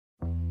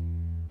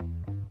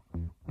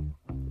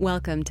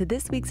Welcome to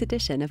this week's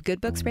edition of Good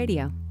Books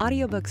Radio.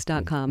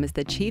 Audiobooks.com is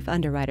the chief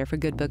underwriter for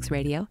Good Books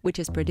Radio, which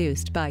is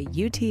produced by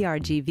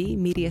UTRGV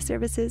Media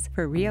Services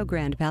for Rio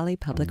Grande Valley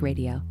Public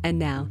Radio. And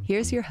now,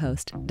 here's your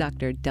host,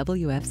 Dr.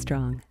 W.F.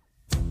 Strong.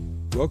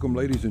 Welcome,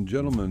 ladies and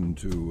gentlemen,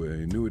 to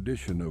a new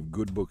edition of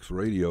Good Books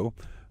Radio.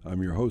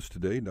 I'm your host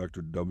today,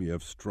 Dr.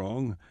 W.F.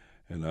 Strong,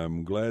 and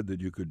I'm glad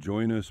that you could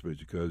join us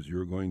because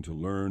you're going to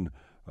learn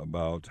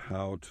about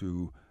how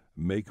to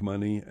make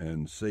money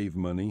and save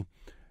money.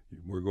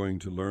 We're going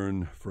to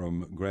learn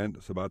from Grant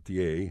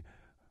Sabatier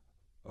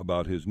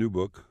about his new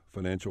book,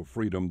 Financial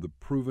Freedom, The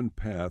Proven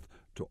Path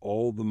to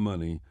All the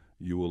Money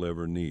You Will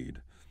Ever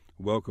Need.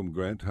 Welcome,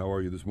 Grant. How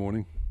are you this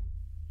morning?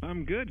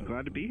 I'm good.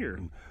 Glad to be here.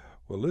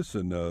 Well,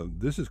 listen,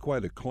 this is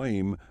quite a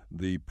claim,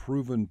 the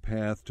proven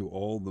path to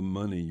all the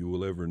money you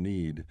will ever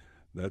need.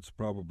 That's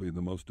probably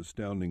the most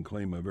astounding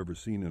claim I've ever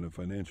seen in a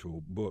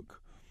financial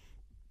book.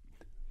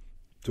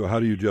 So how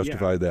do you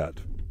justify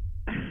that?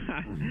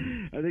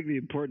 I think the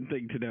important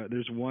thing to note,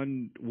 there's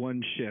one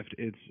shift.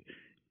 It's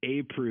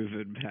a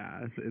proven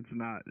path. It's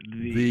not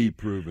the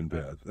proven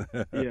path.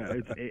 Yeah,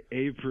 it's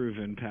a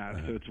proven path.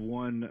 So it's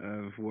one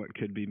of what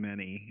could be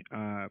many.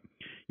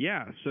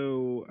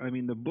 So, I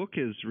mean, the book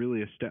is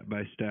really a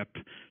step-by-step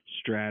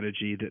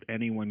strategy that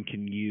anyone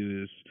can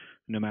use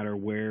no matter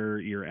where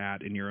you're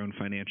at in your own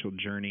financial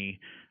journey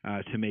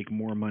to make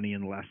more money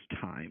in less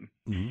time.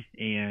 Mm-hmm.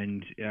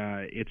 And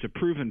it's a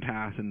proven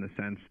path in the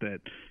sense that,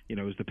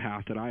 it was the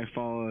path that I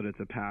followed. It's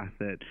a path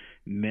that,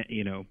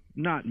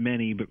 not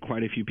many, but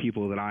quite a few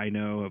people that I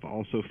know have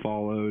also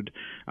followed.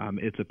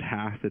 It's a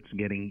path that's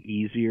getting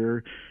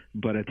easier.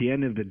 But at the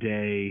end of the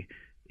day,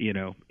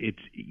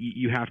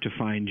 you have to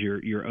find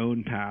your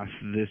own path.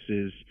 This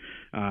is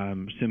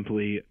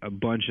simply a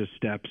bunch of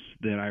steps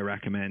that I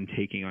recommend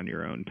taking on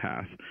your own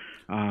path.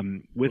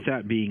 With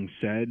that being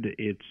said,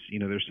 it's,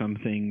 there's some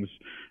things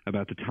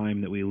about the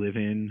time that we live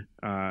in,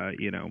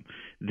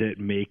 that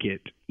make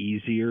it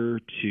easier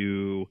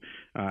to,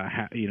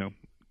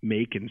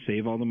 make and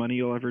save all the money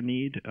you'll ever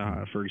need.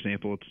 For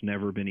example, it's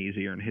never been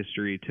easier in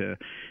history to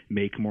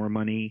make more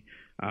money.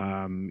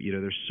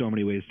 There's so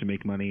many ways to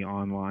make money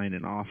online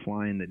and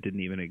offline that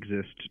didn't even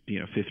exist,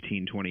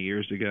 15, 20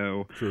 years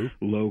ago. True.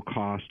 Low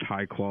cost,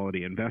 high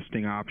quality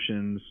investing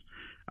options.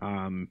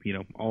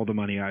 All the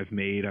money I've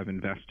made, I've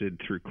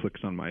invested through clicks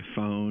on my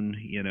phone.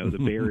 The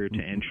barrier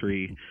to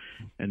entry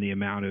and the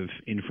amount of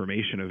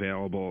information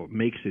available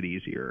makes it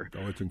easier.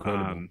 Oh, it's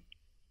incredible.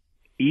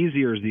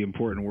 Easier is the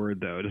important word,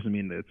 though. It doesn't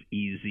mean that it's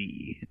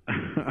easy.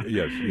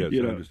 Yes,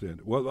 I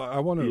understand. Well, I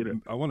want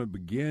to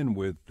begin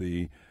with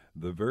the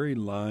very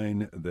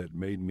line that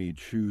made me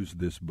choose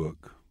this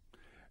book,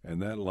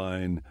 and that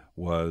line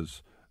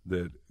was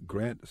that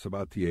Grant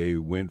Sabatier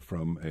went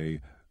from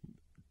a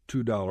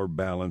 $2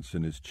 balance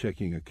in his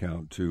checking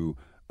account to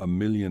 $1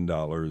 million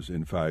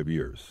in 5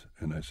 years.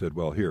 And I said,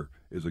 well, here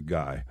is a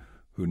guy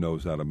who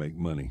knows how to make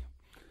money,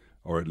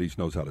 or at least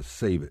knows how to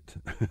save it.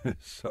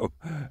 So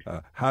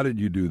how did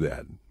you do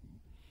that?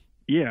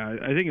 Yeah,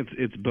 I think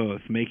it's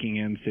both. Making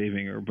and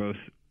saving are both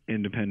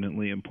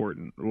independently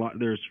important.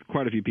 There's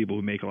quite a few people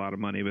who make a lot of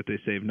money, but they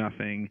save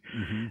nothing.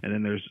 Mm-hmm. And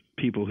then there's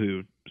people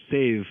who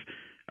save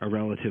a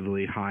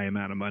relatively high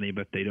amount of money,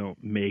 but they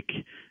don't make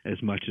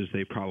as much as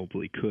they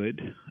probably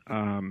could.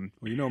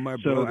 My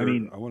brother,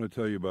 I want to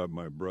tell you about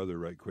my brother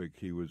right quick.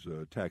 He was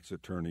a tax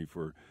attorney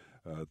for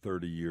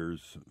 30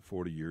 years,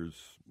 40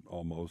 years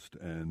almost,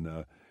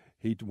 and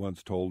he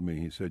once told me,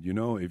 he said,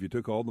 if you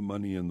took all the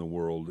money in the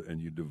world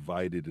and you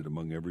divided it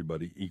among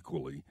everybody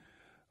equally,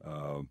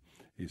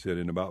 he said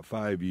in about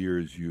 5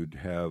 years you'd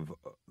have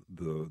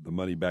the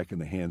money back in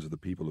the hands of the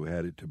people who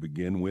had it to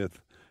begin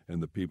with,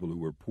 and the people who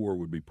were poor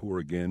would be poor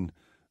again,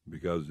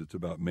 because it's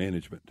about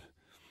management,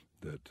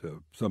 that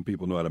some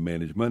people know how to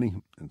manage money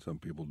and some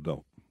people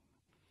don't.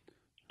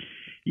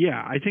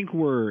 Yeah, I think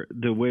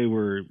the way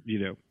we're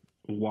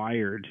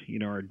wired,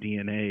 our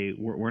DNA,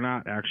 we're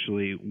not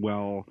actually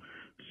well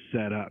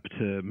set up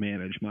to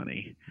manage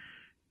money.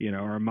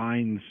 Our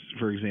minds,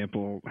 for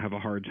example, have a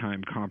hard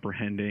time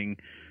comprehending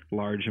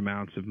large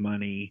amounts of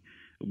money.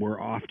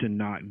 We're often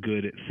not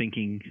good at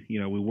thinking,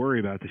 we worry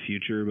about the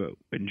future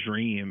and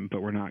dream,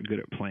 but we're not good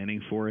at planning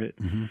for it.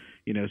 Mm-hmm.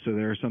 So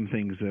there are some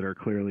things that are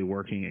clearly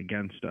working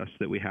against us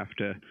that we have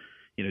to,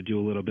 do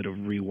a little bit of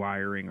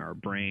rewiring our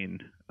brain.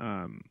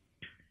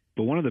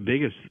 But one of the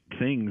biggest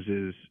things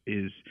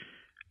is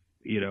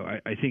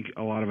I think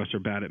a lot of us are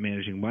bad at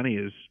managing money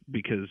is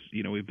because,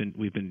 we've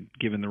been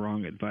given the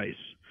wrong advice.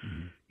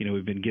 Mm-hmm.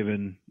 We've been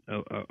given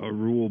a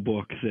rule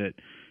book that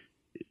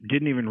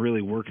didn't even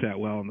really work that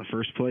well in the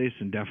first place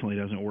and definitely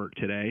doesn't work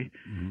today.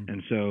 Mm-hmm.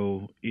 And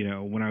so,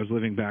 when I was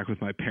living back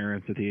with my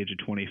parents at the age of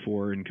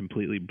 24 and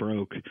completely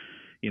broke,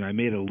 I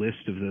made a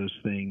list of those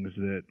things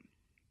that,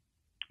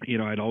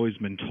 I'd always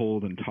been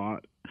told and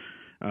taught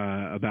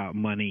about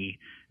money,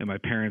 and my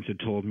parents had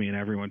told me and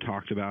everyone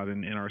talked about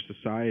in our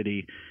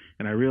society.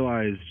 And I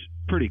realized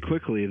pretty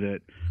quickly that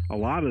a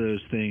lot of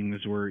those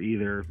things were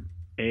either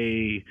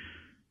A,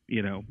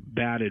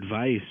 bad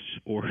advice,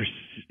 or,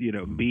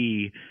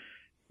 B,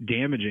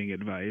 damaging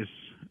advice.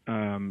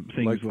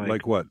 Things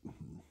like what?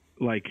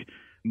 Like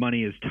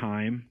money is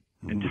time.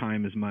 And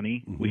time is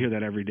money. We hear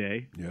that every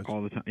day,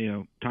 all the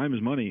time. Time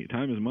is money.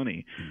 Time is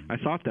money. I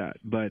thought that,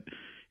 but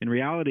in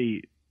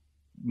reality,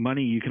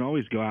 money, you can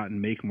always go out and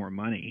make more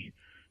money.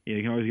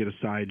 You can always get a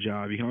side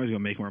job. You can always go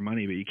make more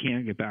money, but you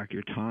can't get back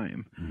your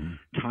time.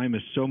 Time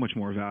is so much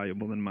more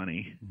valuable than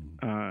money.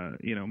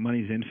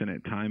 Money's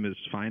infinite. Time is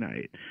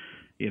finite.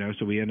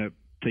 So we end up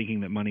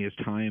thinking that money is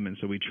time, and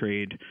so we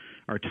trade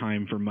our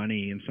time for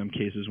money in some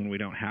cases when we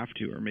don't have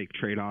to, or make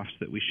trade-offs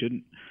that we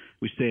shouldn't.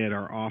 We stay at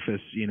our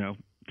office,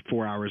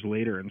 4 hours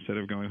later instead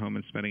of going home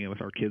and spending it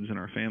with our kids and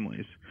our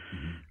families.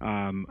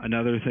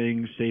 Another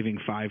thing, saving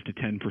 5 to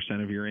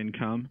 10% of your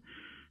income.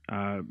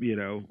 I've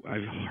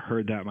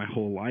heard that my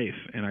whole life,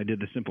 and I did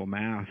the simple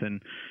math,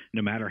 and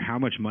no matter how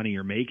much money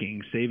you're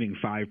making, saving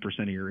 5%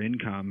 of your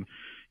income,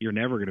 you're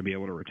never going to be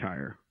able to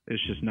retire.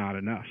 It's just not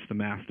enough. The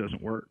math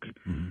doesn't work.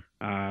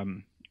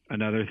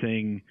 Another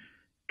thing,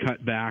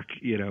 cut back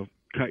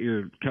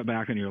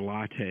on your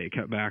latte,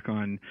 cut back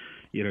on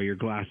your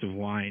glass of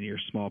wine, your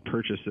small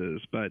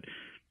purchases. But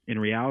in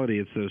reality,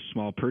 it's those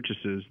small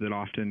purchases that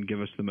often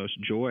give us the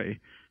most joy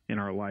in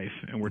our life,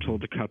 and we're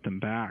told to cut them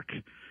back,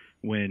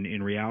 when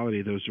in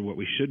reality those are what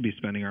we should be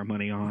spending our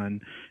money on.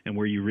 And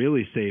where you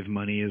really save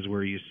money is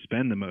where you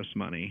spend the most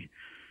money,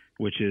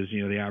 which is,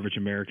 the average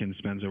American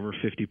spends over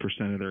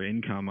 50% of their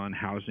income on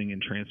housing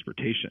and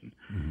transportation.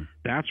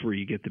 That's where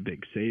you get the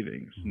big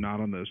savings, not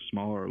on those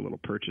smaller little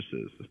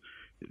purchases.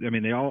 I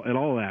mean, it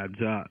all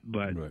adds up,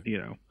 but right.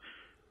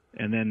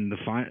 And then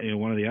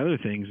one of the other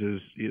things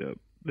is,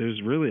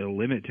 there's really a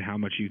limit to how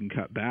much you can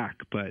cut back,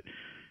 but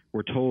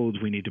we're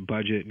told we need to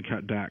budget and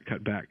cut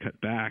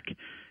back.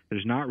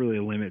 There's not really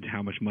a limit to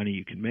how much money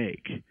you can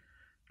make.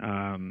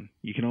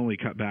 You can only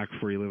cut back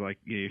before you live like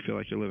you feel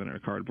like you're living in a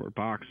cardboard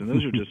box, and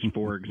those are just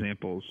 4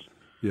 examples.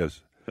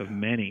 Yes. Of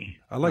many.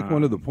 I like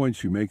one of the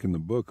points you make in the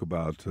book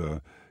about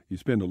you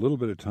spend a little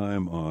bit of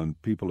time on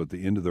people at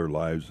the end of their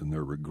lives and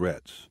their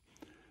regrets.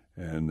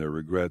 And their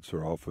regrets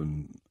are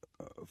often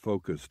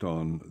focused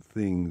on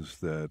things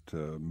that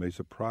may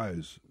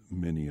surprise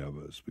many of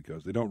us,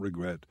 because they don't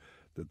regret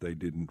that they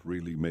didn't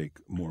really make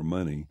more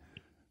money.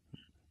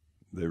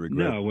 They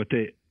regret. No,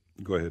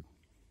 Go ahead.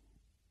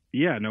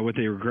 Yeah, no, what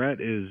they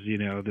regret is,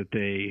 that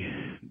they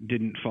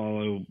didn't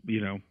follow,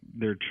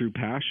 their true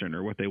passion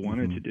or what they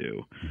wanted to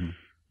do,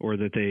 or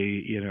that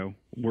they,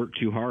 worked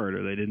too hard,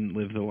 or they didn't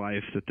live the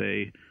life that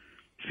they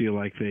feel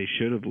like they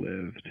should have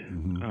lived.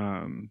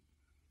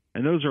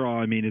 And those are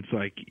all, it's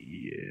like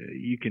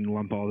you can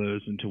lump all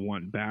those into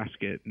one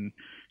basket, and,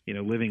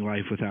 living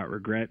life without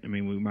regret.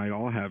 We might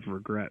all have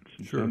regrets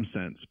in some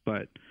sense,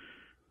 but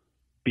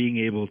being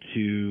able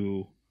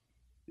to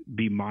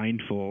be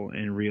mindful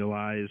and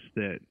realize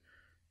that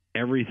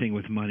everything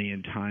with money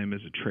and time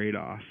is a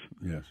trade-off.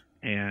 Yes.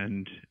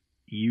 And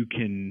you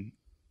can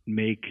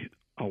make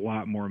a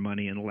lot more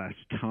money in less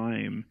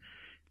time,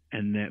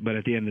 but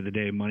at the end of the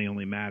day, money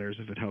only matters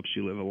if it helps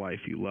you live a life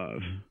you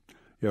love.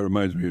 Yeah, it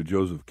reminds me of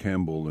Joseph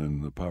Campbell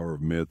in The Power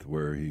of Myth,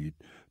 where he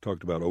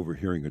talked about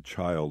overhearing a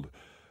child,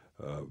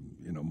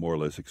 more or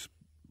less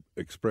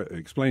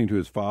explaining to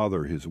his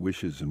father his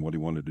wishes and what he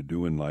wanted to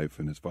do in life,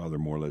 and his father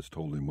more or less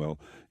told him, well,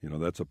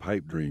 that's a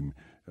pipe dream.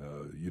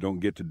 You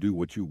don't get to do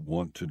what you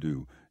want to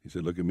do. He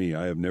said, look at me.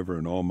 I have never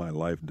in all my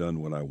life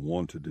done what I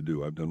wanted to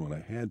do. I've done what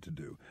I had to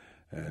do.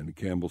 And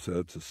Campbell said,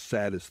 it's the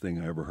saddest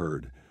thing I ever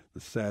heard. The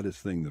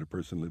saddest thing, that a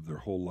person lived their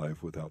whole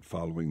life without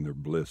following their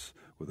bliss,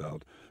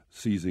 without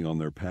seizing on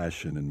their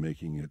passion and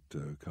making it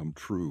come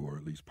true, or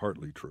at least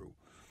partly true.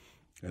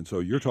 And so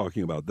you're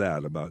talking about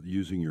that, about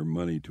using your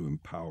money to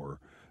empower,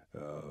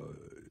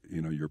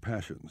 your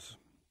passions.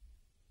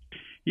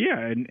 Yeah,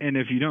 and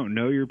if you don't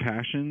know your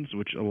passions,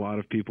 which a lot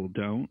of people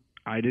don't,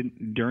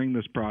 during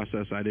this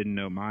process, I didn't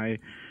know my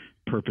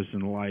purpose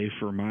in life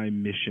or my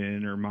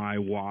mission or my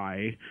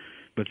why.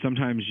 But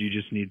sometimes you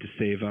just need to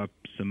save up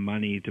some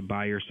money to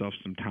buy yourself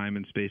some time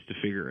and space to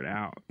figure it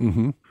out.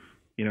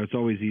 It's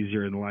always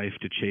easier in life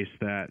to chase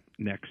that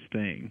next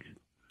thing.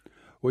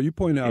 Well, you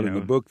point out in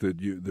the book that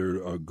there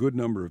are a good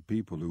number of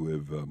people who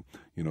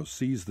have,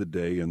 seized the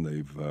day, and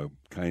they've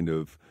kind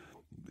of,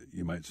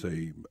 you might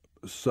say,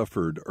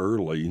 suffered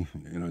early,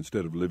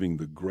 instead of living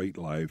the great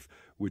life,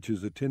 which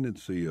is a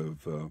tendency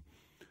of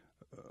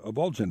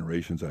all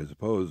generations, I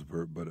suppose,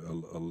 but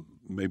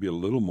maybe a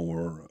little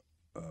more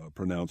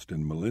pronounced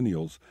in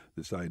millennials,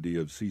 this idea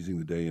of seizing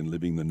the day and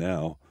living the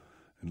now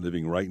and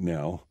living right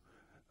now,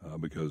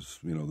 because,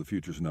 the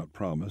future's not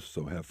promised,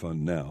 so have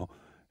fun now.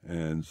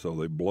 And so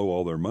they blow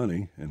all their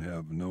money and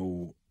have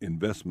no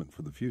investment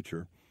for the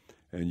future.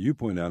 And you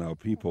point out how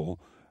people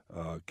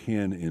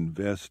can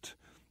invest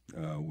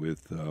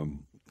with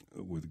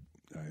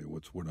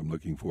what's the word I'm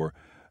looking for?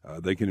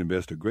 They can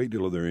invest a great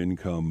deal of their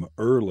income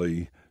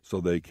early so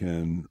they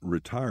can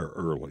retire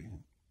early.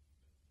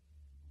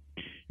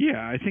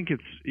 Yeah, I think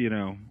it's,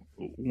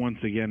 once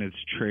again, it's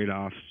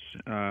trade-offs.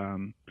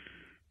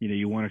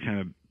 You want to kind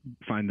of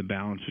find the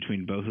balance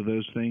between both of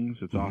those things.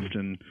 It's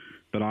often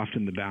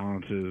the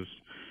balance is,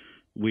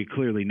 we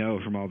clearly know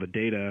from all the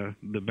data,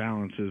 the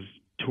balance is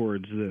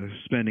towards the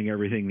spending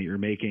everything that you're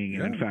making.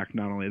 And in fact,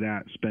 not only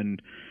that,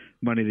 spend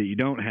money that you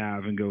don't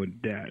have and go in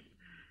debt.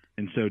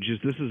 And so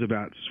this is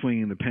about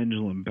swinging the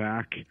pendulum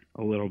back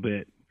a little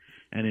bit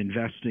and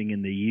investing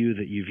in the you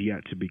that you've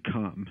yet to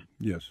become.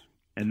 Yes.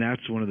 And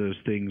that's one of those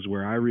things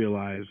where I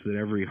realized that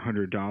every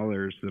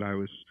 $100 that I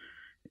was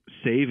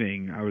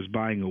saving, I was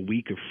buying a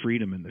week of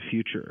freedom in the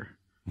future.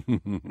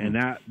 And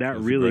that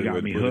really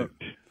got me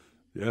hooked.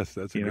 Yes,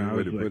 that's a good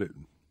way to put it.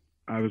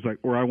 I was like,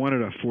 or I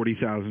wanted a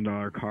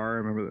 $40,000 car. I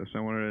remember this. I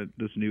wanted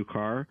this new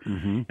car.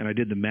 And I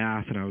did the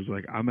math, and I was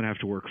like, I'm going to have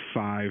to work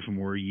 5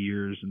 more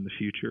years in the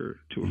future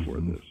to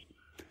afford this.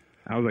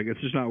 I was like, it's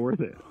just not worth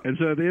it. And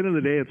so at the end of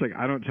the day, it's like,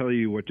 I don't tell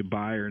you what to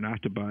buy or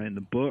not to buy in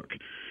the book.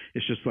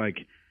 It's just like,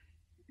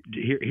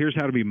 here's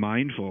how to be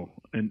mindful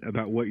and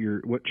about what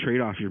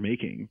trade-off you're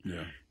making.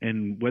 Yeah.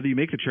 And whether you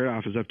make the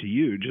trade-off is up to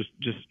you.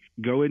 Just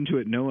go into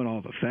it knowing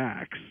all the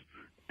facts.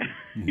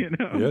 Yes,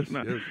 yes.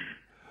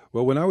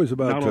 Well, when I was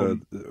about,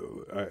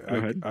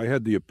 I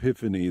had the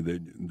epiphany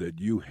that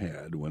you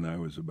had when I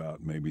was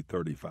about maybe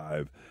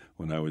 35,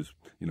 when I was,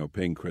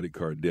 paying credit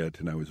card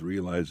debt, and I was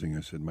realizing,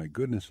 I said, my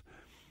goodness,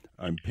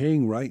 I'm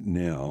paying right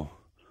now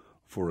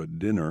for a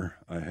dinner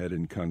I had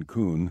in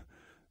Cancun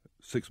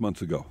 6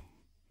 months ago.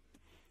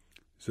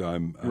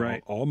 So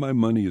all my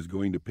money is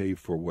going to pay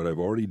for what I've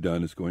already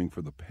done. Is going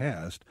for the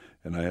past,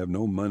 and I have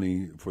no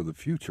money for the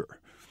future.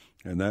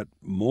 And that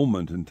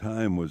moment in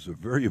time was a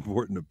very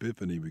important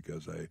epiphany,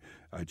 because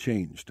I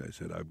changed. I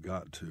said, I've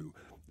got to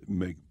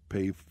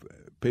pay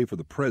for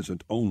the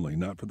present only,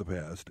 not for the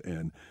past,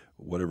 and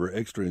whatever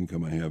extra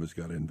income I have has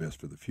got to invest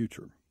for the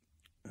future.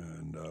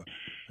 And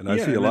I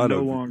see a lot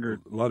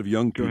of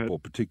young people,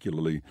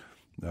 particularly,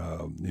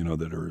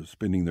 that are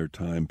spending their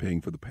time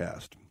paying for the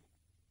past.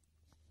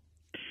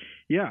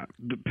 Yeah,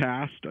 the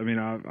past. I mean,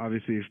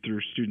 obviously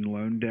through student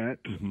loan debt,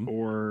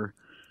 or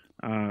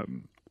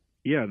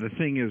the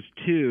thing is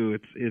too,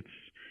 it's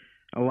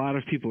a lot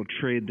of people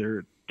trade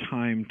their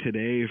time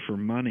today for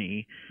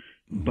money,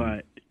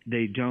 but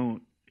they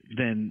don't.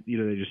 Then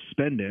they just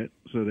spend it.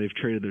 So they've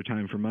traded their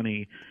time for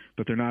money,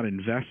 but they're not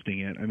investing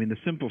it. I mean, the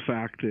simple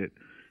fact that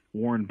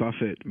Warren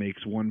Buffett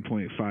makes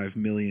 $1.5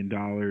 million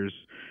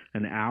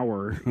an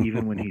hour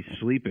even when he's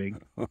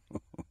sleeping.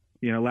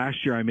 Last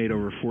year I made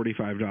over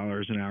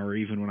 $45 an hour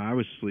even when I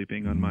was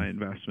sleeping on my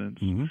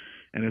investments.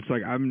 And it's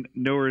like, I'm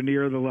nowhere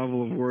near the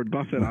level of Warren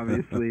Buffett,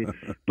 obviously,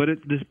 but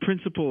this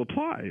principle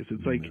applies.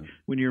 It's like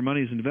when your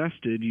money's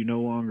invested, you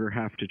no longer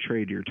have to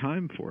trade your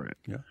time for it.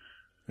 Yeah.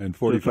 And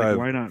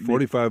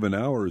 45 an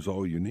hour is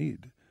all you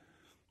need.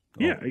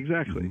 Yeah,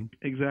 exactly.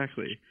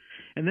 Exactly.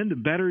 And then the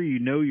better you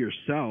know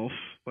yourself,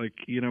 like,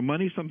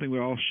 money's something we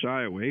all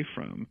shy away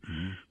from,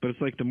 but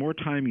it's like the more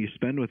time you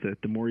spend with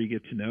it, the more you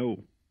get to know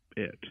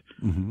it,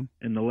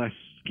 and the less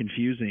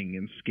confusing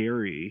and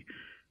scary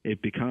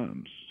it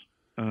becomes.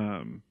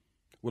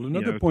 Well,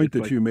 another point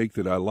that you make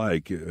that I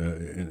like,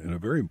 and a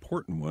very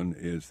important one,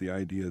 is the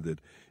idea that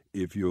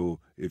if you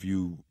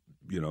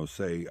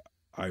say,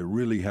 I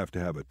really have to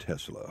have a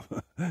Tesla,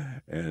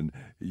 and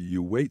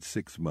you wait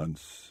 6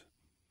 months,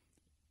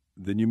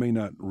 then you may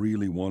not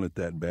really want it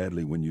that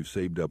badly when you've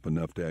saved up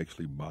enough to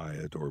actually buy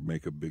it or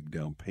make a big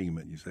down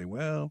payment. You say,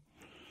 well,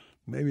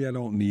 maybe I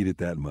don't need it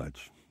that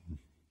much.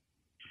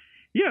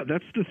 Yeah,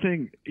 that's the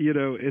thing.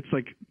 It's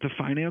like the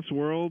finance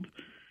world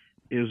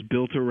is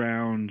built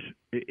around,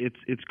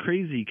 it's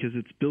crazy because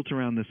it's built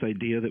around this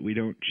idea that we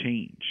don't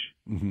change.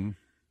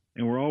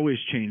 And we're always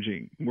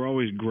changing. We're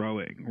always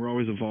growing. We're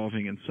always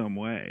evolving in some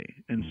way.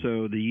 And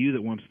so the you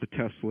that wants the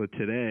Tesla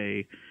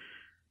today,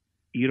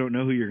 you don't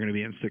know who you're going to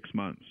be in 6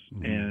 months.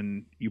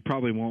 And you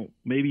probably won't,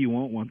 maybe you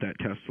won't want that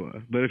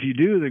Tesla. But if you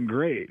do, then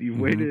great. You've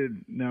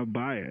waited, now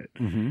buy it.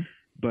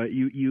 But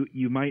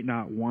you might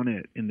not want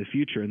it in the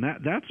future. And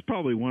that's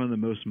probably one of the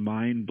most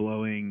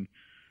mind-blowing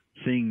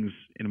things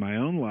in my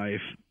own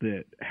life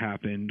that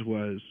happened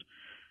was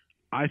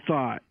I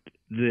thought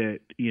that,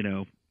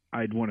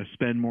 I'd want to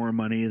spend more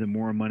money the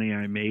more money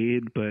I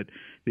made, but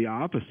the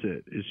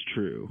opposite is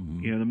true.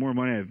 The more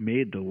money I've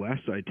made, the less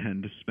I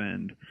tend to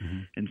spend.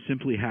 And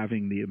simply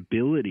having the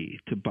ability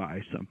to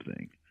buy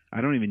something,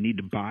 I don't even need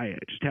to buy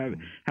it. Just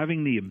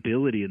having the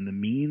ability and the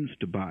means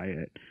to buy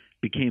it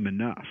became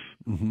enough.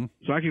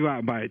 So I could go out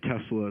and buy a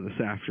Tesla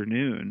this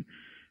afternoon,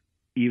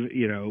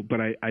 even,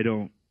 but I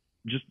don't.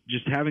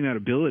 Just having that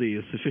ability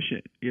is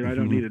sufficient. I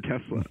don't need a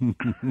Tesla.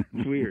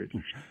 It's weird.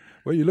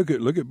 Well, you look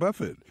at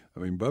Buffett. I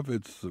mean,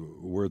 Buffett's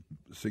worth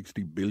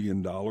 $60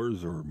 billion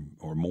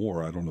or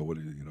more. I don't know what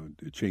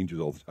it changes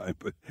all the time,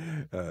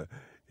 but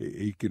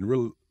he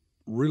can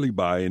really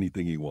buy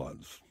anything he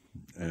wants.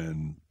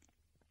 And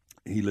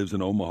he lives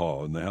in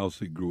Omaha, in the house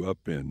he grew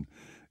up in.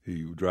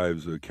 He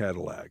drives a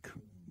Cadillac.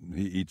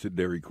 He eats at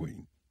Dairy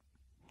Queen.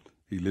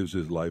 He lives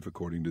his life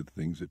according to the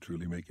things that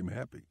truly make him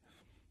happy.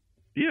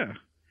 Yeah,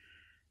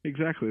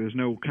 exactly. There's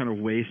no kind of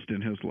waste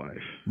in his life.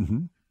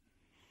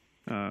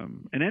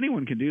 And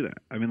anyone can do that.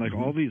 I mean, like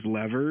all these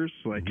levers,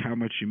 like how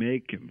much you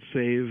make and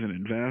save and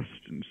invest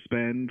and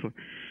spend,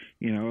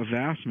 a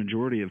vast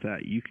majority of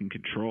that you can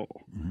control.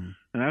 Mm-hmm.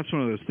 And that's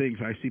one of those things.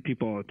 I see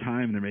people all the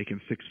time, they're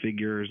making six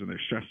figures and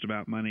they're stressed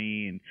about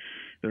money, and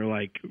they're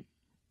like,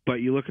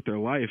 but you look at their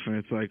life and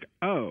it's like,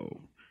 oh,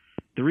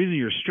 the reason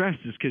you're stressed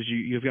is because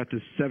you've got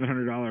this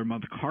 $700 a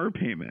month car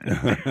payment,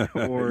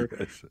 or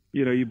yes.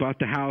 You bought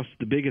the house,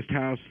 the biggest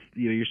house.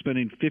 You're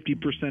spending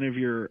 50% of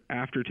your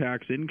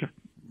after-tax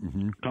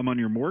income come on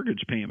your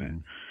mortgage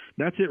payment.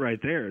 That's it right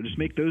there. Just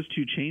make those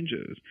two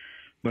changes.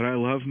 But I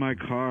love my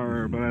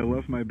car, but I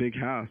love my big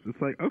house.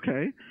 It's like,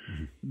 okay,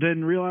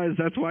 then realize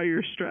that's why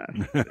you're stressed.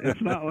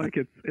 It's not like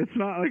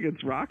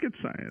it's rocket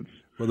science.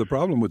 Well, the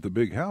problem with the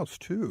big house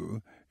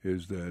too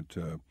is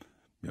that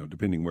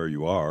depending where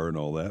you are and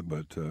all that,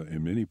 but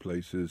in many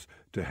places,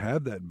 to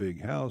have that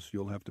big house,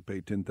 you'll have to pay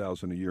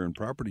 $10,000 a year in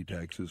property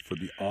taxes for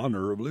the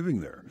honor of living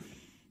there.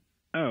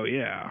 Oh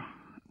yeah.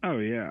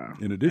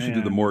 In addition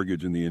to the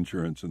mortgage and the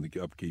insurance and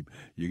the upkeep,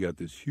 you got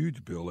this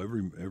huge bill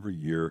every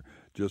year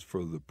just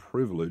for the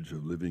privilege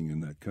of living in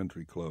that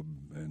country club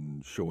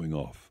and showing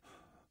off.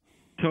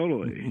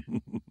 Totally.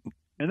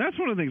 And that's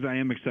one of the things I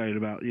am excited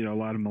about. A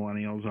lot of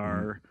millennials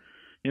are,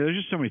 there's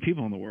just so many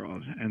people in the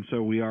world, and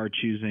so we are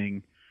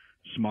choosing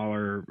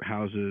smaller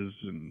houses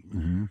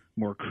and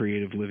more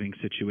creative living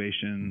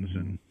situations.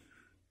 And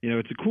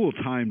it's a cool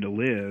time to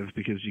live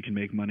because you can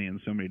make money in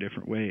so many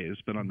different ways.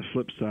 But on the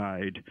flip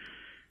side,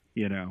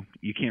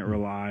 you can't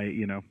rely,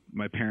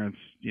 my parents,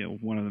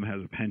 one of them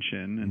has a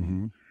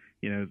pension,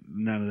 and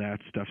none of that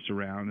stuff's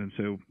around. And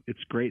so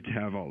it's great to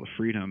have all the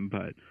freedom,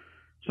 but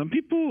some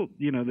people,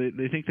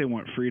 they think they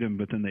want freedom,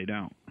 but then they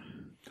don't.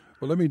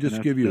 Well, let me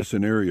just give you a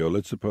scenario.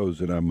 Let's suppose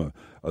that I'm a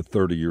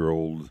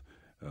 30-year-old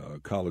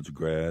college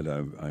grad.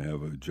 I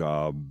have a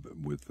job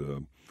with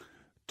a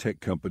tech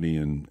company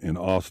in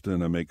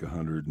Austin. I make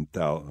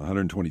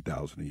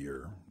 $120,000 a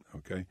year.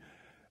 Okay,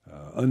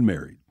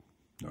 unmarried.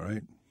 All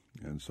right,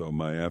 and so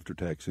my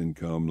after-tax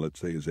income, let's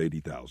say, is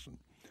 $80,000.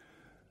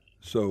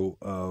 So,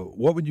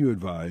 what would you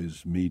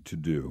advise me to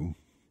do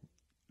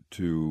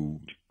to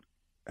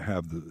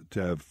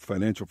have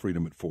financial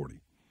freedom at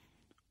 40?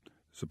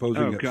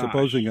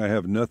 Supposing I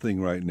have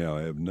nothing right now.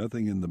 I have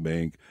nothing in the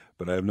bank,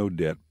 but I have no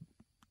debt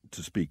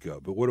to speak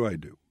of. But what do I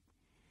do?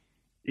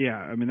 Yeah,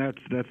 I mean this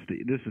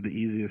is the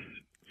easiest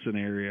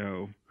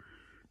scenario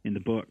in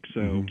the book.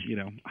 So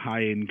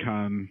high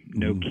income,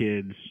 no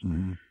kids,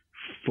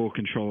 full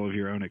control of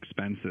your own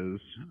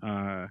expenses.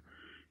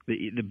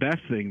 The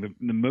best thing,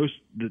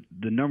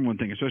 the number one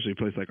thing, especially a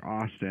place like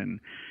Austin,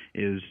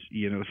 is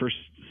the first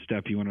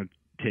step you want to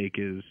take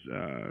is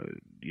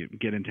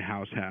get into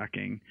house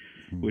hacking,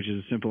 which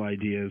is a simple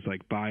idea is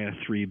like buy a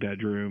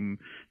 3-bedroom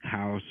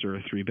house or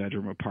a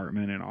 3-bedroom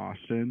apartment in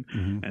Austin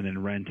and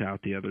then rent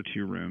out the other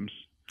 2 rooms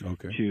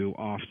to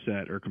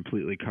offset or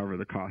completely cover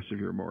the cost of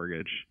your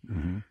mortgage.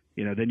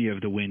 Then you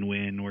have the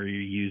win-win where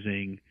you're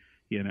using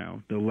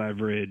the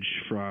leverage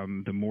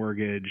from the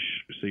mortgage,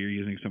 so you're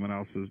using someone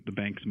else's, the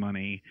bank's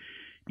money.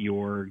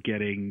 You're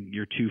getting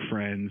your 2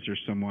 friends or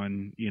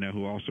someone,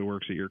 who also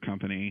works at your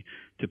company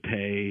to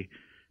pay,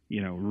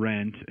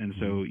 rent. And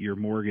so your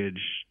mortgage,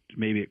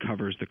 maybe it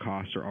covers the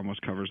cost or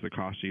almost covers the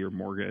cost of your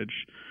mortgage.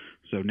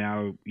 So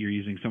now you're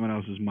using someone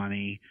else's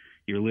money,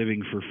 you're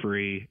living for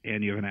free,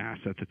 and you have an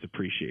asset that's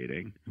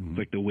appreciating. It's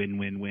like the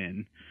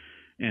win-win-win.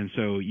 And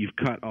so you've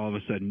cut all of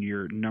a sudden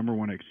your number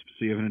one,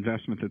 so you have an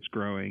investment that's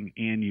growing,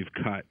 and you've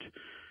cut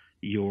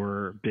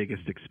your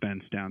biggest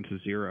expense down to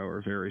 0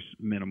 or very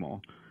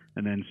minimal.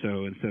 And then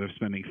so instead of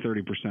spending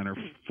 30% or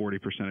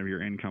 40% of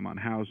your income on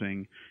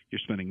housing, you're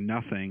spending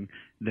nothing.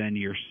 Then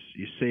your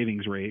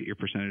savings rate, your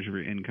percentage of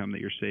your income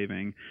that you're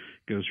saving,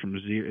 goes from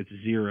 0. It's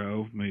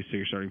 0. Maybe say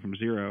you're starting from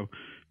 0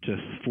 to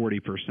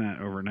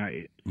 40%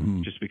 overnight,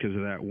 just because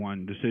of that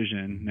one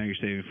decision. Now you're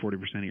saving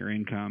 40% of your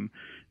income.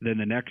 Then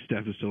the next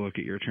step is to look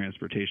at your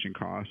transportation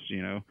costs.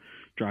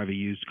 Drive a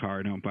used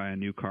car, don't buy a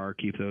new car,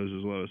 keep those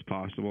as low as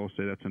possible.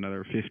 Say that's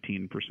another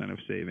 15% of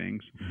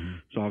savings.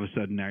 So all of a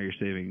sudden now you're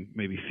saving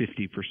maybe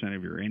 50%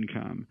 of your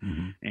income,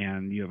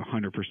 and you have a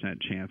 100%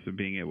 chance of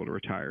being able to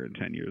retire in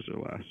 10 years or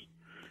less.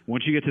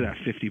 Once you get to that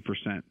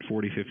 50%,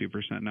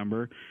 50%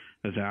 number,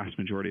 the vast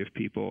majority of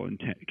people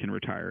can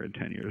retire in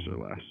 10 years or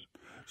less.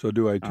 So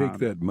do I take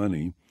that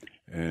money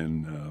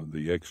and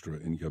the extra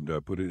income, do I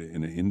put it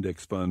in an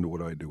index fund, or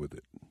what do I do with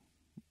it?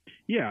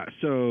 Yeah,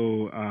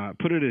 so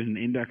put it in an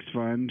index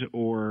fund,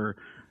 or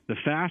the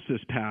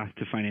fastest path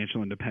to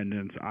financial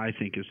independence, I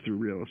think, is through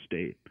real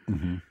estate.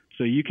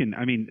 So you can,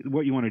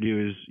 what you want to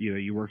do is,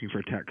 you're working for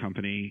a tech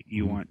company,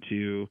 you want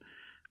to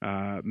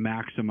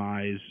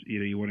maximize,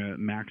 you want to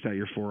max out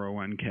your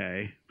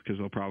 401k because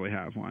they'll probably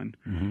have one.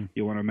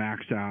 You want to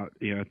max out,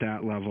 at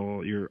that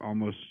level, you're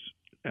almost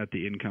at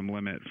the income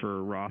limit for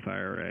a Roth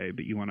IRA,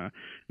 but you want to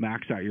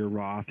max out your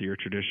Roth, your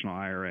traditional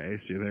IRA.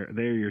 So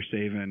there you're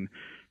saving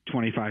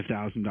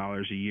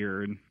 $25,000 a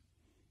year in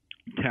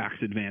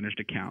tax-advantaged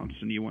accounts,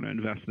 and you want to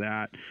invest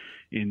that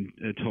in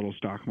a total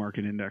stock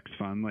market index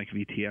fund like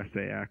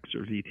VTSAX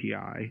or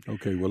VTI.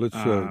 Okay, well,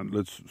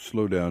 let's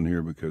slow down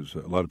here because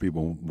a lot of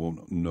people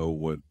won't know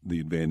what the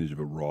advantage of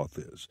a Roth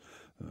is.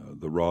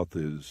 The Roth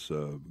is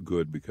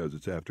good because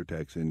it's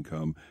after-tax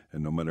income,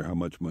 and no matter how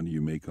much money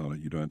you make on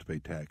it, you don't have to pay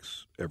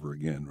tax ever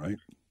again, right?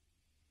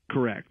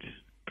 Correct.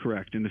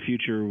 In the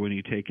future, when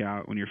you're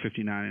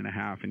 59 and a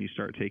half and you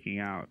start taking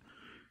out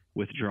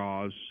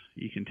withdrawals,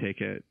 you can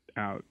take it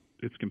out.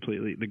 It's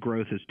completely, the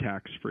growth is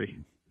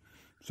tax-free.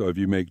 So if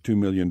you make $2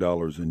 million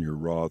in your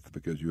Roth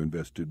because you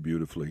invested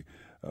beautifully,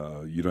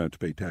 you don't have to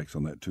pay tax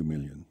on that $2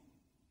 million.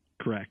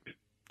 Correct.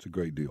 It's a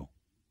great deal.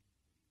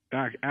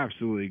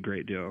 Absolutely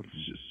great deal.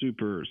 It's just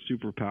super,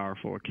 super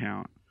powerful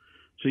account.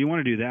 So you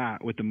want to do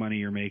that with the money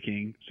you're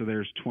making. So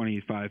there's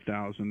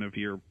 $25,000 of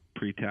your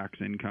pre-tax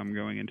income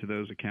going into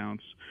those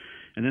accounts,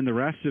 and then the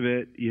rest of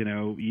it,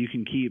 you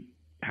can keep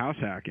house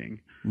hacking.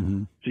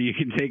 Mm-hmm. So you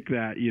can take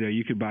that,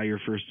 you could buy your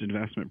first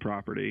investment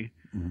property,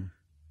 mm-hmm.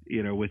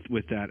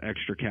 With that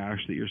extra cash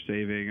that you're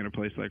saving in a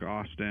place like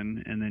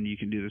Austin, and then you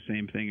can do the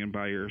same thing and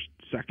buy your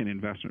second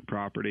investment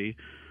property.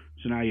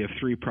 So now you have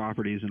 3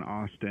 properties in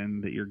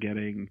Austin that you're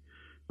getting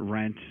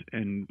rent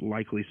and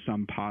likely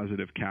some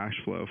positive cash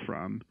flow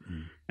from.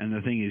 Mm. And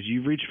the thing is,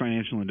 you've reached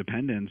financial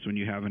independence when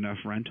you have enough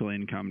rental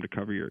income to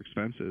cover your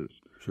expenses.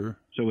 Sure.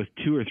 So with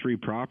 2 or 3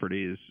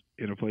 properties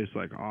in a place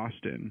like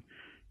Austin,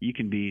 you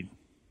can be,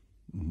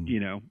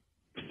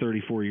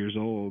 34 years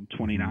old,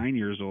 29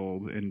 years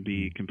old, and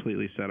be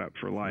completely set up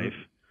for life.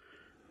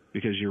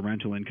 Because your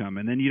rental income,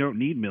 and then you don't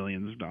need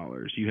millions of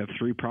dollars. You have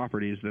 3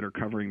 properties that are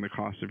covering the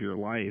cost of your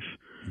life,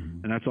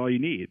 and that's all you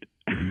need.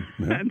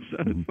 Mm-hmm. And so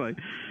it's like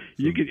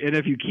and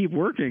if you keep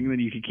working, then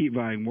you can keep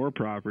buying more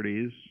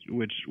properties,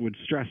 which would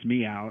stress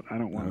me out. I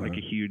don't want like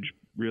a huge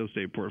real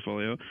estate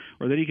portfolio.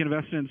 Or then you can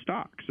invest in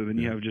stocks. So then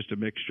you have just a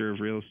mixture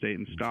of real estate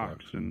and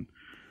stocks.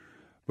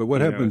 But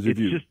what happens if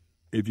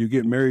you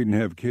get married and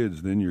have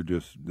kids? Then you're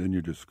just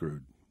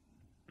screwed.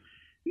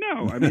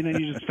 No, I mean,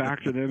 then you just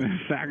factor them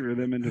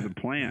into the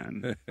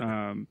plan.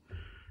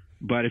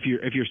 But if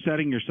you're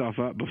setting yourself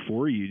up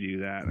before you do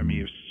that, I mean,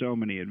 you have so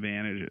many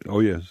advantages. Oh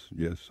yes,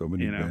 so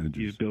many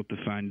advantages. You've built the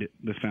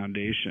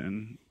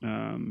foundation,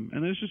 and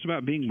then it's just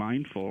about being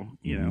mindful.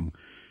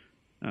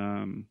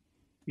 Adding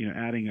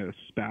a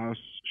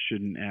spouse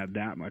shouldn't add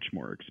that much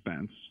more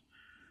expense,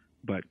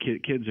 but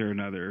kids are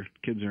another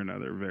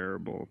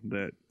variable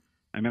that.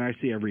 I mean, I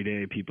see every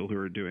day people who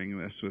are doing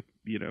this with,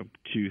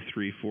 2,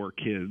 3, 4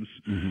 kids.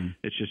 Mm-hmm.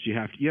 It's just you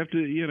have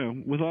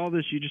to, with all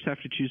this, you just have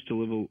to choose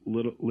to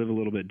live a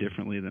little bit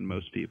differently than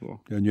most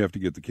people. And you have to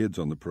get the kids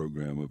on the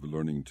program of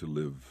learning to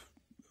live,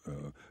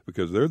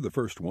 because they're the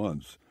first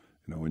ones.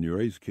 When you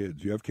raise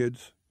kids, you have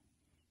kids?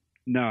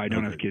 No, I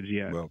don't have kids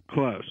yet. Well,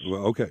 close.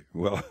 Well, okay.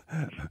 Well,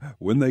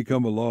 when they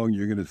come along,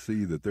 you're going to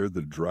see that they're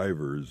the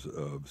drivers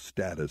of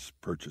status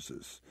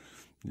purchases.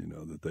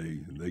 That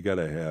they got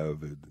to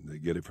have. They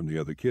get it from the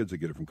other kids. They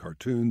get it from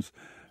cartoons,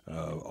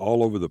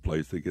 all over the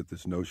place. They get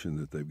this notion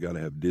that they've got to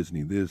have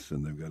Disney this,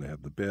 and they've got to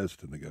have the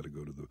best, and they got to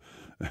go to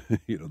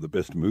the, the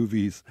best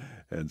movies.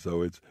 And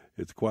so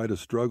it's quite a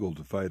struggle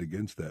to fight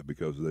against that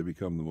because they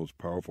become the most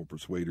powerful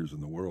persuaders in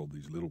the world.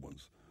 These little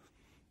ones.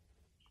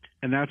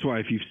 And that's why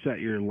if you set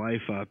your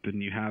life up and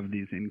you have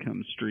these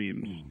income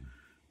streams,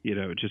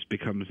 it just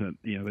becomes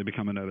they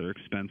become another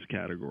expense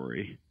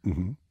category.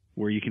 Mm-hmm.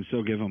 Where you can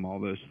still give them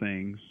all those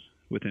things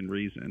within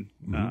reason,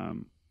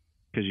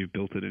 because you've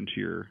built it into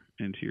your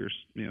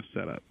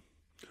setup.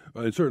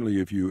 And certainly,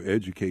 if you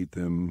educate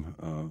them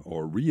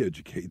or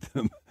re-educate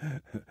them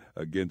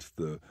against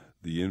the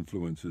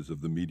influences of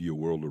the media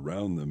world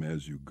around them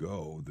as you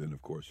go, then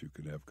of course you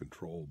can have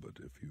control. But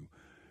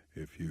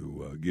if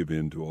you give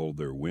in to all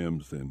their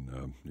whims,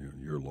 then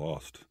you're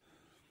lost.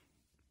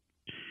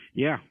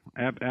 Yeah,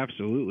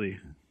 absolutely.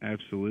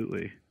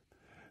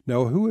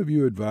 Now, who have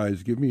you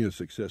advised? Give me a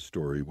success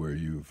story where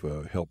you've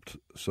helped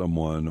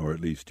someone, or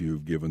at least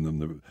you've given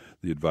them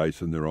the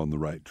advice, and they're on the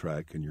right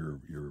track, and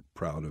you're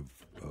proud of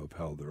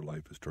how their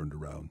life has turned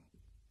around.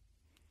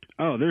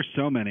 Oh, there's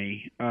so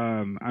many.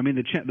 I mean,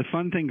 the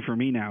fun thing for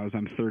me now is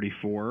I'm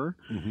 34,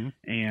 mm-hmm.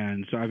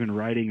 and so I've been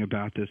writing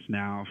about this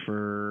now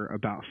for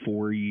about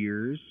 4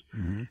 years,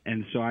 mm-hmm.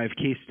 and so I have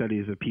case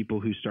studies of people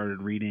who started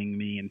reading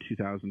me in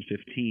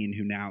 2015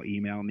 who now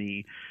email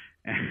me.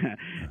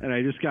 And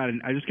I just got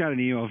an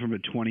email from a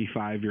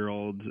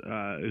 25-year-old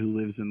who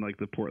lives in like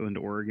the Portland,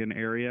 Oregon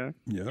area.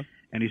 Yeah.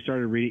 And he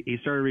started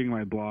reading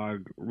my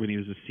blog when he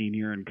was a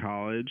senior in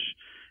college.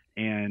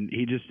 And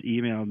he just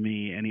emailed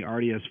me, and he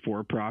already has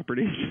 4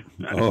 properties.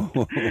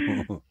 Oh.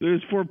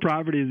 There's 4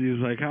 properties. He was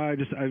like, I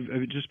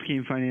just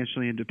became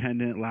financially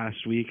independent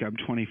last week. I'm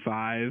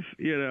 25,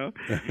 And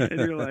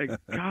you're like,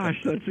 gosh,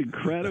 that's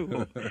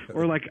incredible.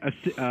 Or like a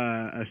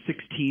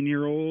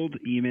 16-year-old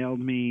emailed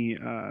me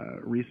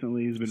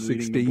recently. He's been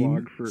reading the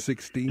blog for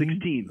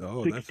 16.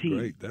 Oh,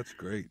 16. That's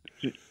great.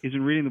 He's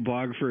been reading the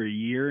blog for a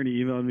year, and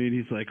he emailed me, and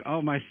he's like,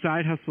 oh, my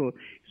side hustle.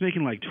 He's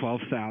making like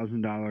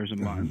 $12,000 a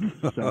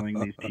month selling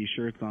these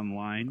T-shirts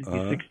online.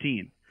 He's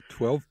 16.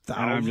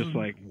 12,000. And I'm just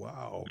like,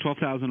 wow,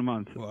 12,000 a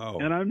month. Wow.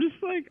 And I'm just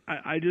like,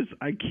 I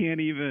can't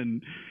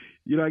even.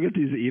 I get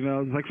these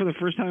emails like for the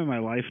first time in my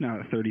life now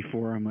at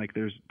 34. I'm like,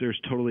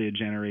 there's totally a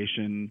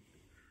generation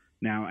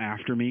now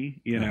after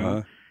me.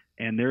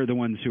 and they're the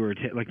ones who are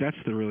like, that's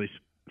the really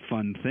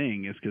fun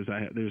thing, is because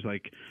there's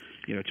like,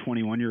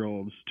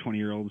 21-year-olds,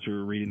 20-year-olds who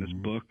are reading this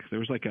book. There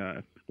was like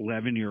a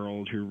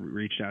 11-year-old who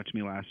reached out to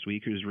me last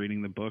week who's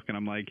reading the book, and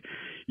I'm like,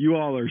 you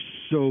all are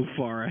so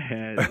far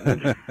ahead.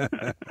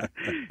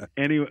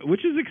 Anyway,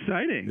 which is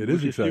exciting. It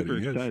is exciting. Super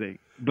exciting.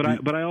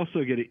 But I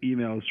also get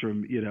emails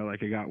from,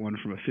 like I got one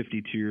from a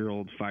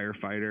 52-year-old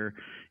firefighter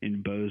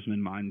in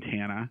Bozeman,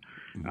 Montana.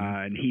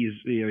 And he's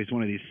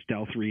one of these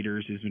stealth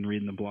readers who's been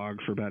reading the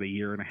blog for about a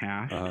year and a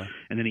half.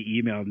 And then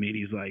he emailed me and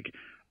he's like,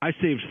 I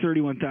saved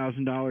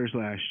 $31,000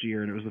 last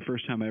year, and it was the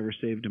first time I ever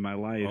saved in my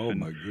life. Oh, and,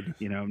 my goodness.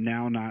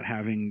 Now not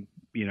having,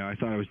 I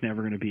thought I was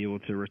never going to be able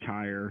to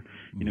retire,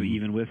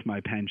 even with my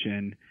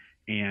pension.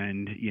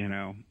 And,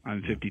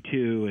 I'm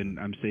 52 and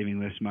I'm saving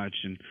this much,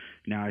 and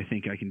now I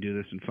think I can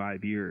do this in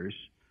 5 years.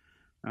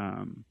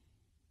 I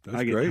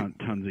get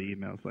tons of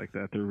emails like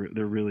that.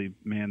 They're really,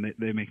 man,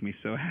 they make me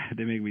so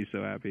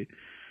happy.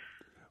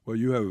 Well,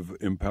 you have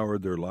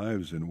empowered their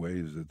lives in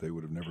ways that they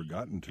would have never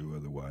gotten to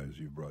otherwise.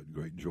 You brought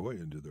great joy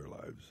into their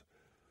lives.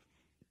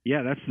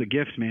 Yeah, that's the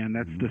gift, man.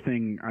 That's the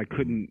thing I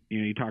couldn't,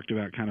 you talked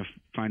about kind of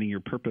finding your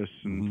purpose,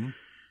 and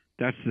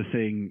that's the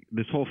thing.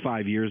 This whole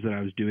 5 years that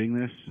I was doing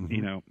this,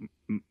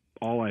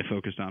 all I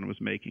focused on was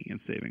making and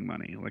saving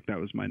money. Like, that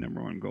was my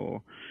number one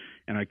goal.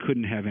 And I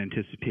couldn't have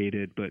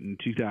anticipated, but in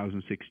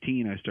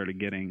 2016, I started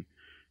getting,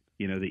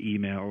 the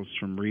emails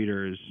from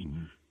readers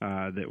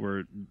that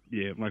were,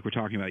 like we're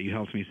talking about, you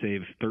helped me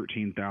save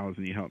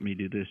 $13,000, you helped me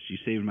do this, you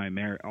saved my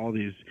marriage. All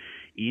these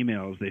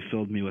emails, they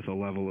filled me with a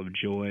level of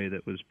joy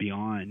that was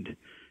beyond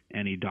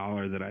any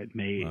dollar that I'd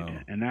made. Wow.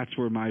 And that's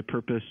where my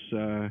purpose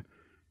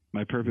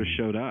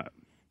showed up.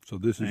 So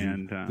this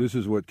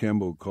is what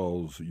Campbell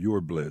calls your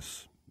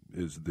bliss.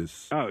 Is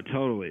this? Oh,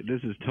 totally.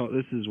 This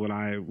is what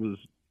I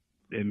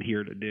am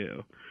here to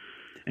do.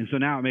 And so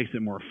now it makes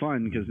it more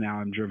fun, because now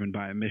I'm driven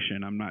by a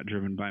mission. I'm not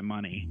driven by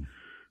money.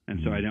 And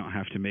so I don't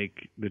have to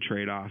make the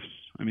trade-offs.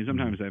 I mean,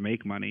 sometimes I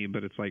make money,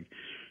 but it's like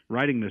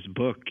writing this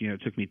book,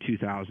 it took me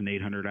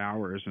 2,800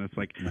 hours, and it's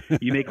like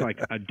you make like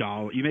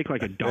 $1. You make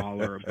like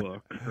 $1 a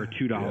book or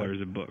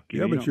 $2 a book.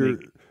 But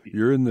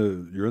you're in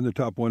the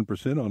top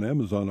 1% on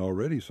Amazon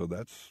already, so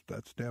that's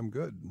damn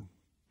good.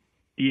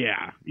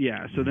 Yeah.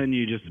 So then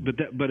you just,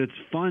 but it's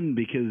fun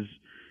because,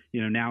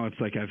 now it's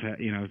like I've had,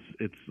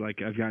 it's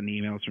like I've gotten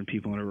emails from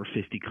people in over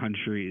 50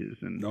 countries,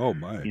 and oh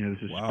my,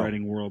 this is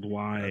spreading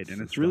worldwide,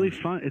 and it's really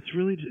fun. It's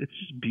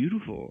just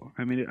beautiful.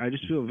 I mean, I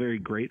just feel very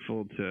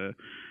grateful to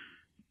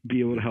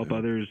be able to help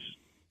others.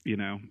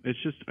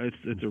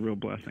 It's a real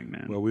blessing,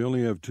 man. Well, we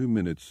only have 2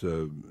 minutes.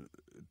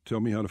 Tell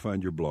me how to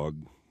find your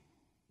blog.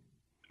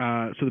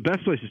 So the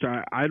best place to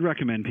start, I'd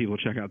recommend people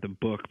check out the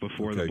book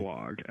before the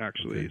blog,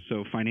 actually. Okay.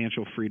 So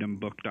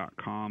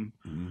financialfreedombook.com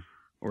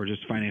or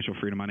just Financial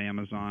Freedom on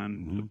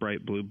Amazon. It's a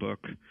bright blue book.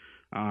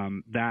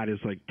 That is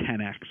like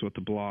 10x what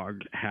the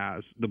blog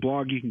has. The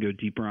blog, you can go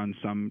deeper on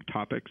some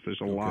topics.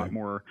 There's a lot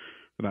more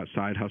about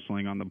side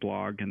hustling on the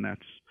blog, and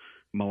that's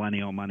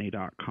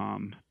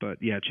millennialmoney.com. But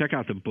yeah, check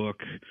out the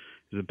book.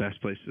 Is the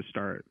best place to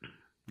start.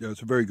 Yeah,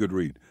 it's a very good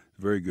read.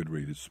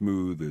 It's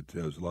smooth. It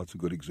has lots of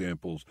good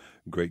examples,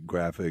 great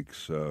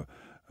graphics,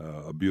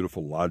 a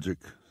beautiful logic,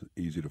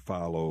 easy to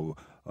follow.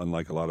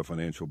 Unlike a lot of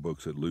financial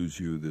books that lose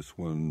you, this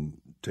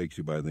one takes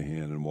you by the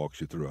hand and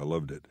walks you through. I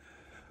loved it.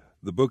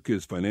 The book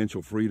is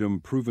Financial Freedom,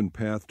 Proven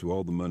Path to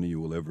All the Money You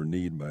Will Ever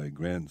Need by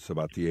Grant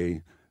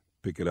Sabatier.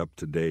 Pick it up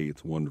today.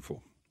 It's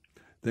wonderful.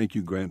 Thank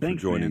you, Grant, for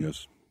joining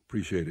us.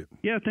 Appreciate it.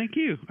 Yeah, thank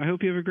you. I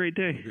hope you have a great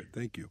day. Okay,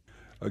 thank you.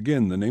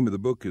 Again, the name of the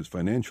book is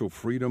Financial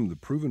Freedom, The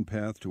Proven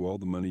Path to All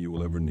the Money You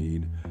Will Ever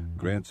Need.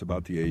 Grant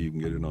Sabatier, you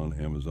can get it on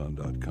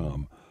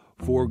Amazon.com.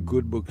 For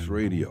Good Books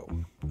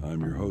Radio,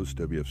 I'm your host,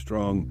 W.F.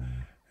 Strong,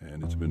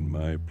 and it's been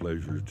my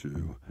pleasure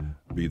to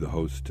be the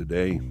host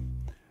today.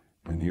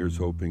 And here's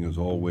hoping, as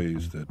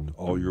always, that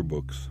all your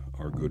books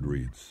are good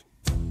reads.